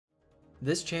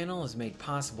This channel is made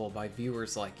possible by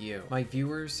viewers like you. My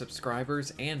viewers,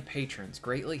 subscribers, and patrons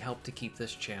greatly help to keep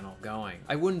this channel going.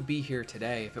 I wouldn't be here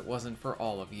today if it wasn't for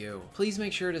all of you. Please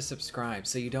make sure to subscribe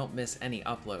so you don't miss any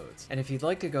uploads. And if you'd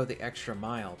like to go the extra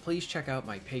mile, please check out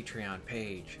my Patreon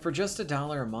page. For just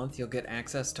 $1 a month, you'll get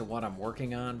access to what I'm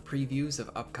working on, previews of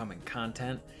upcoming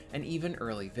content, and even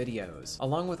early videos,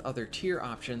 along with other tier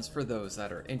options for those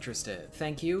that are interested.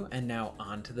 Thank you, and now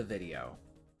on to the video.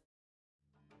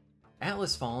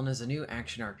 Atlas Fallen is a new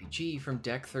action RPG from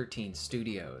Deck 13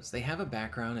 Studios. They have a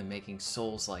background in making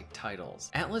Souls-like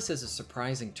titles. Atlas is a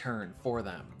surprising turn for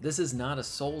them. This is not a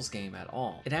Souls game at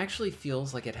all. It actually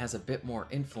feels like it has a bit more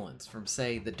influence from,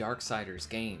 say, the Darksiders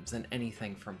games than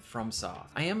anything from FromSoft.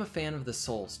 I am a fan of the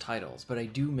Souls titles, but I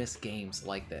do miss games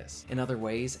like this. In other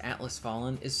ways, Atlas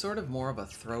Fallen is sort of more of a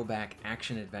throwback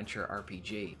action-adventure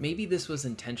RPG. Maybe this was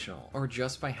intentional, or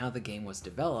just by how the game was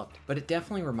developed, but it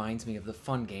definitely reminds me of the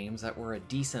fun games that were a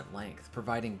decent length,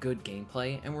 providing good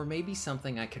gameplay, and were maybe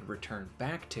something I could return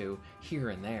back to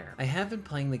here and there. I have been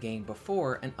playing the game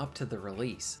before and up to the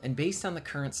release, and based on the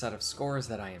current set of scores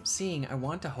that I am seeing, I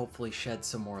want to hopefully shed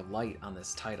some more light on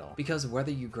this title, because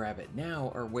whether you grab it now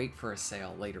or wait for a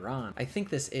sale later on, I think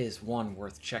this is one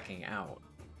worth checking out.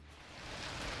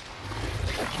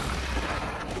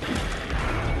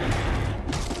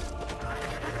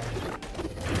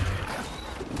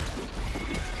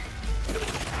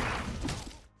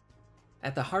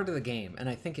 At the heart of the game, and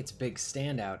I think its big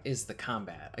standout, is the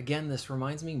combat. Again, this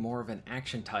reminds me more of an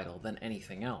action title than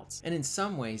anything else, and in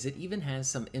some ways it even has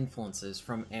some influences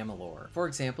from Amalur. For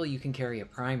example, you can carry a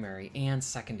primary and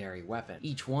secondary weapon.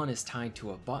 Each one is tied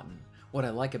to a button. What I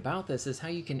like about this is how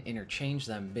you can interchange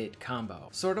them mid-combo,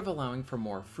 sort of allowing for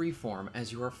more freeform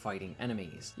as you are fighting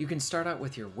enemies. You can start out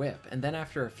with your whip, and then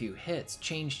after a few hits,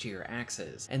 change to your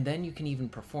axes, and then you can even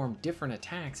perform different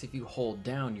attacks if you hold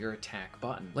down your attack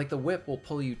button. Like the whip will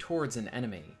pull you towards an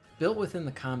enemy. Built within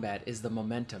the combat is the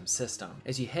momentum system.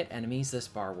 As you hit enemies, this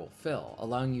bar will fill,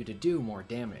 allowing you to do more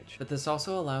damage, but this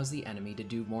also allows the enemy to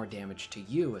do more damage to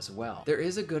you as well. There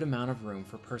is a good amount of room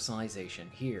for personalization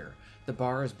here. The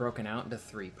bar is broken out into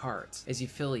 3 parts. As you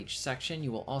fill each section,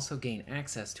 you will also gain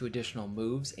access to additional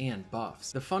moves and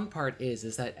buffs. The fun part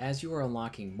is that as you are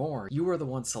unlocking more, you are the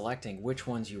one selecting which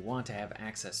ones you want to have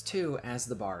access to as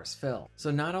the bars fill. So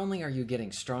not only are you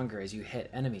getting stronger as you hit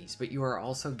enemies, but you are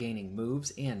also gaining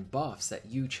moves and buffs that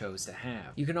you chose to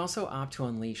have. You can also opt to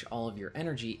unleash all of your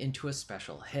energy into a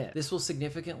special hit. This will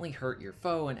significantly hurt your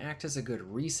foe and act as a good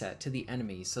reset to the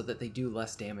enemies so that they do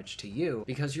less damage to you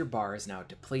because your bar is now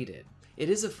depleted. It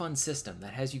is a fun system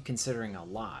that has you considering a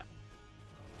lot.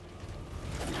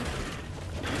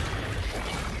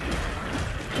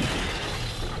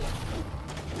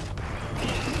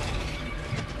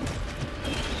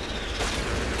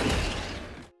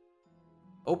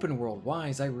 Open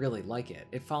world-wise, I really like it.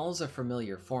 It follows a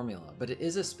familiar formula, but it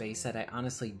is a space that I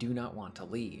honestly do not want to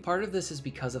leave. Part of this is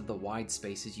because of the wide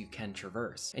spaces you can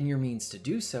traverse, and your means to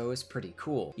do so is pretty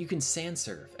cool. You can sand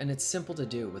surf, and it's simple to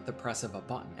do with the press of a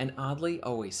button, and oddly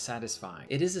always satisfying.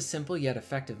 It is a simple yet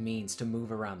effective means to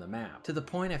move around the map. To the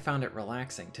point I found it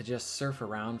relaxing to just surf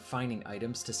around finding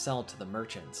items to sell to the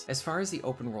merchants. As far as the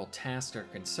open world tasks are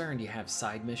concerned, you have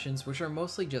side missions, which are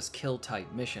mostly just kill type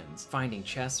missions, finding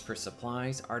chests for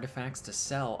supplies, artifacts to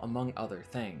sell, among other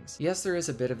things. Yes, there is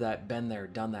a bit of that been there,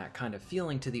 done that kind of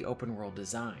feeling to the open world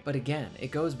design, but again, it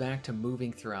goes back to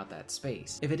moving throughout that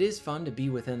space. If it is fun to be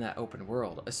within that open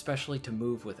world, especially to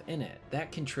move within it,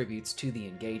 that contributes to the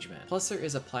engagement. Plus there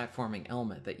is a platforming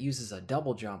element that uses a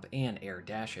double jump and air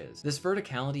dashes. This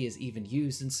verticality is even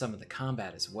used in some of the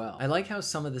combat as well. I like how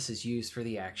some of this is used for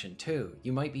the action too.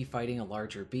 You might be fighting a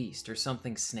larger beast or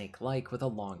something snake-like with a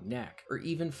long neck, or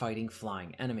even fighting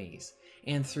flying enemies.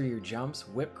 And through your jumps,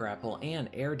 whip grapple, and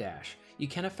air dash, you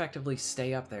can effectively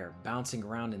stay up there, bouncing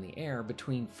around in the air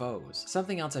between foes.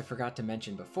 Something else I forgot to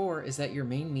mention before is that your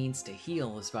main means to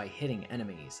heal is by hitting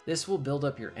enemies. This will build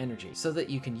up your energy so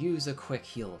that you can use a quick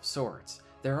heal of sorts.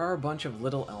 There are a bunch of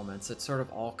little elements that sort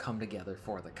of all come together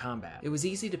for the combat. It was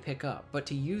easy to pick up, but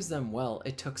to use them well,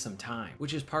 it took some time,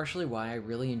 which is partially why I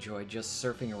really enjoyed just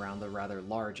surfing around the rather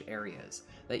large areas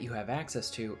that you have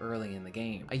access to early in the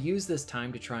game. I used this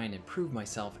time to try and improve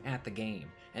myself at the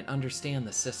game and understand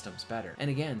the systems better.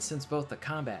 And again, since both the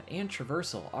combat and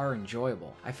traversal are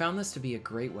enjoyable, I found this to be a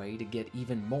great way to get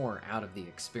even more out of the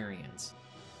experience.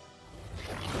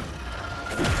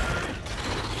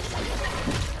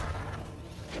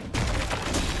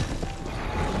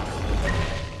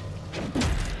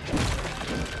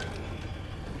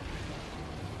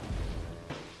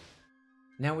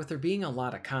 Now with there being a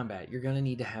lot of combat, you're going to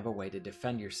need to have a way to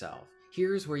defend yourself.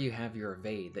 Here's where you have your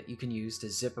evade that you can use to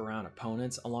zip around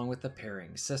opponents along with the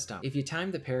parrying system. If you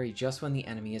time the parry just when the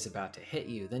enemy is about to hit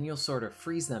you, then you'll sort of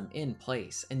freeze them in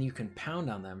place and you can pound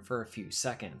on them for a few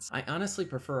seconds. I honestly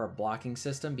prefer a blocking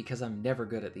system because I'm never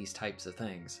good at these types of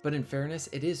things, but in fairness,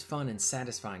 it is fun and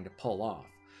satisfying to pull off.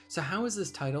 So how is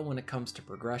this title when it comes to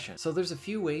progression? So there's a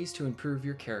few ways to improve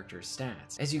your character's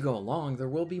stats. As you go along, there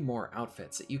will be more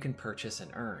outfits that you can purchase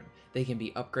and earn. They can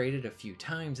be upgraded a few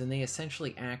times and they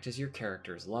essentially act as your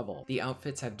character's level. The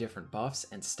outfits have different buffs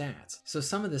and stats, so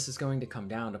some of this is going to come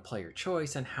down to player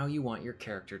choice and how you want your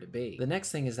character to be. The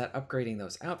next thing is that upgrading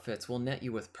those outfits will net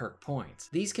you with perk points.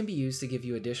 These can be used to give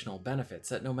you additional benefits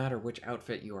that no matter which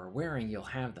outfit you are wearing, you'll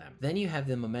have them. Then you have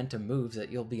the momentum moves that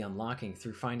you'll be unlocking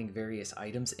through finding various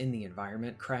items in the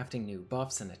environment, crafting new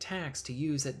buffs and attacks to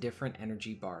use at different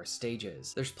energy bar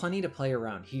stages. There's plenty to play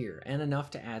around here, and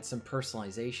enough to add some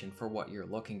personalization for what you're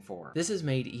looking for. This is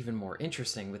made even more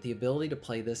interesting with the ability to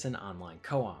play this in online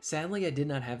co-op. Sadly, I did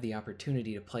not have the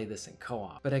opportunity to play this in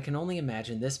co-op, but I can only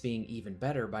imagine this being even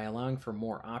better by allowing for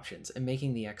more options and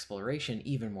making the exploration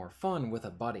even more fun with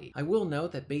a buddy. I will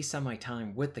note that based on my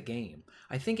time with the game,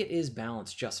 I think it is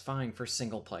balanced just fine for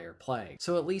single player play.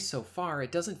 So at least so far,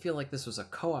 it doesn't feel like this was a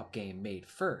co-op game made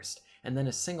first, and then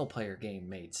a single player game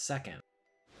made second.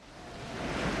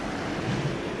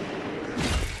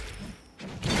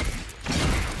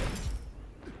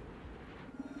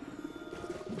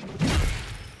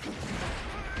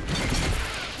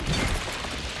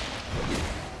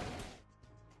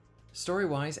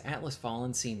 Story-wise, Atlas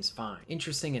Fallen seems fine,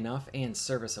 interesting enough, and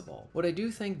serviceable. What I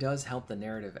do think does help the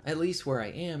narrative, at least where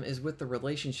I am, is with the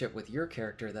relationship with your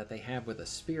character that they have with a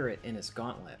spirit in his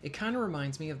gauntlet. It kinda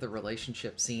reminds me of the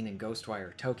relationship seen in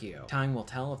Ghostwire Tokyo. Time will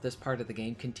tell if this part of the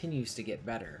game continues to get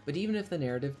better, but even if the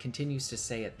narrative continues to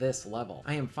stay at this level,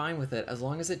 I am fine with it as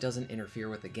long as it doesn't interfere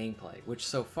with the gameplay, which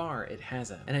so far it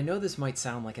hasn't. And I know this might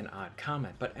sound like an odd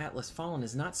comment, but Atlas Fallen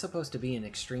is not supposed to be an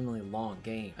extremely long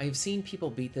game. I have seen people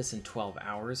beat this in 12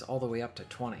 hours all the way up to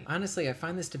 20. Honestly, I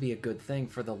find this to be a good thing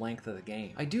for the length of the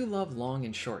game. I do love long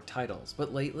and short titles,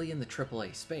 but lately in the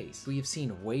AAA space, we have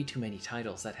seen way too many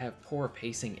titles that have poor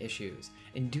pacing issues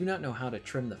and do not know how to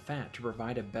trim the fat to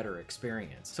provide a better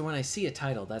experience. So when I see a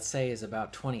title that say is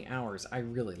about 20 hours, I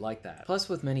really like that. Plus,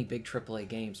 with many big AAA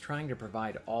games trying to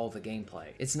provide all the gameplay,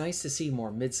 it's nice to see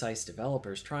more mid-sized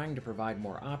developers trying to provide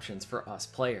more options for us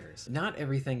players. Not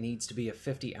everything needs to be a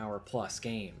 50-hour plus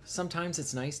game. Sometimes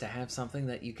it's nice to have something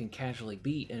that you can casually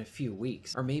beat in a few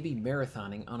weeks, or maybe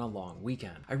marathoning on a long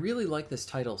weekend. I really like this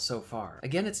title so far.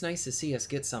 Again, it's nice to see us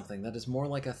get something that is more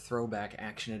like a throwback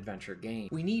action-adventure game.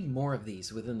 We need more of these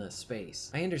within this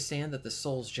space. I understand that the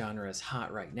Souls genre is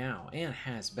hot right now, and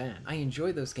has been. I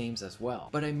enjoy those games as well,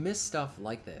 but I miss stuff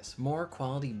like this. More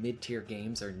quality mid-tier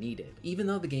games are needed. Even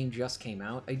though the game just came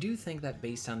out, I do think that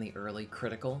based on the early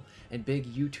critical and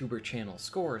big YouTuber channel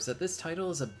scores that this title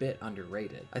is a bit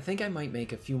underrated. I think I might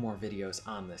make a few more videos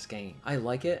on this game. I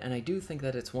like it, and I do think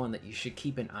that it's one that you should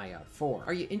keep an eye out for.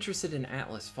 Are you interested in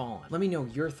Atlas Fallen? Let me know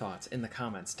your thoughts in the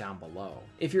comments down below.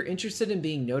 If you're interested in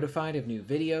being notified of new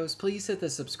videos, please hit the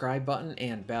subscribe button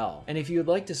and bell. And if you would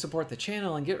like to support the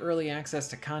channel and get early access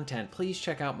to content, please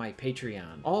check out my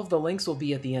Patreon. All of the links will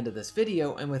be at the end of this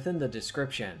video and within the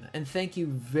description. And thank you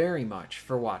very much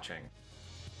for watching.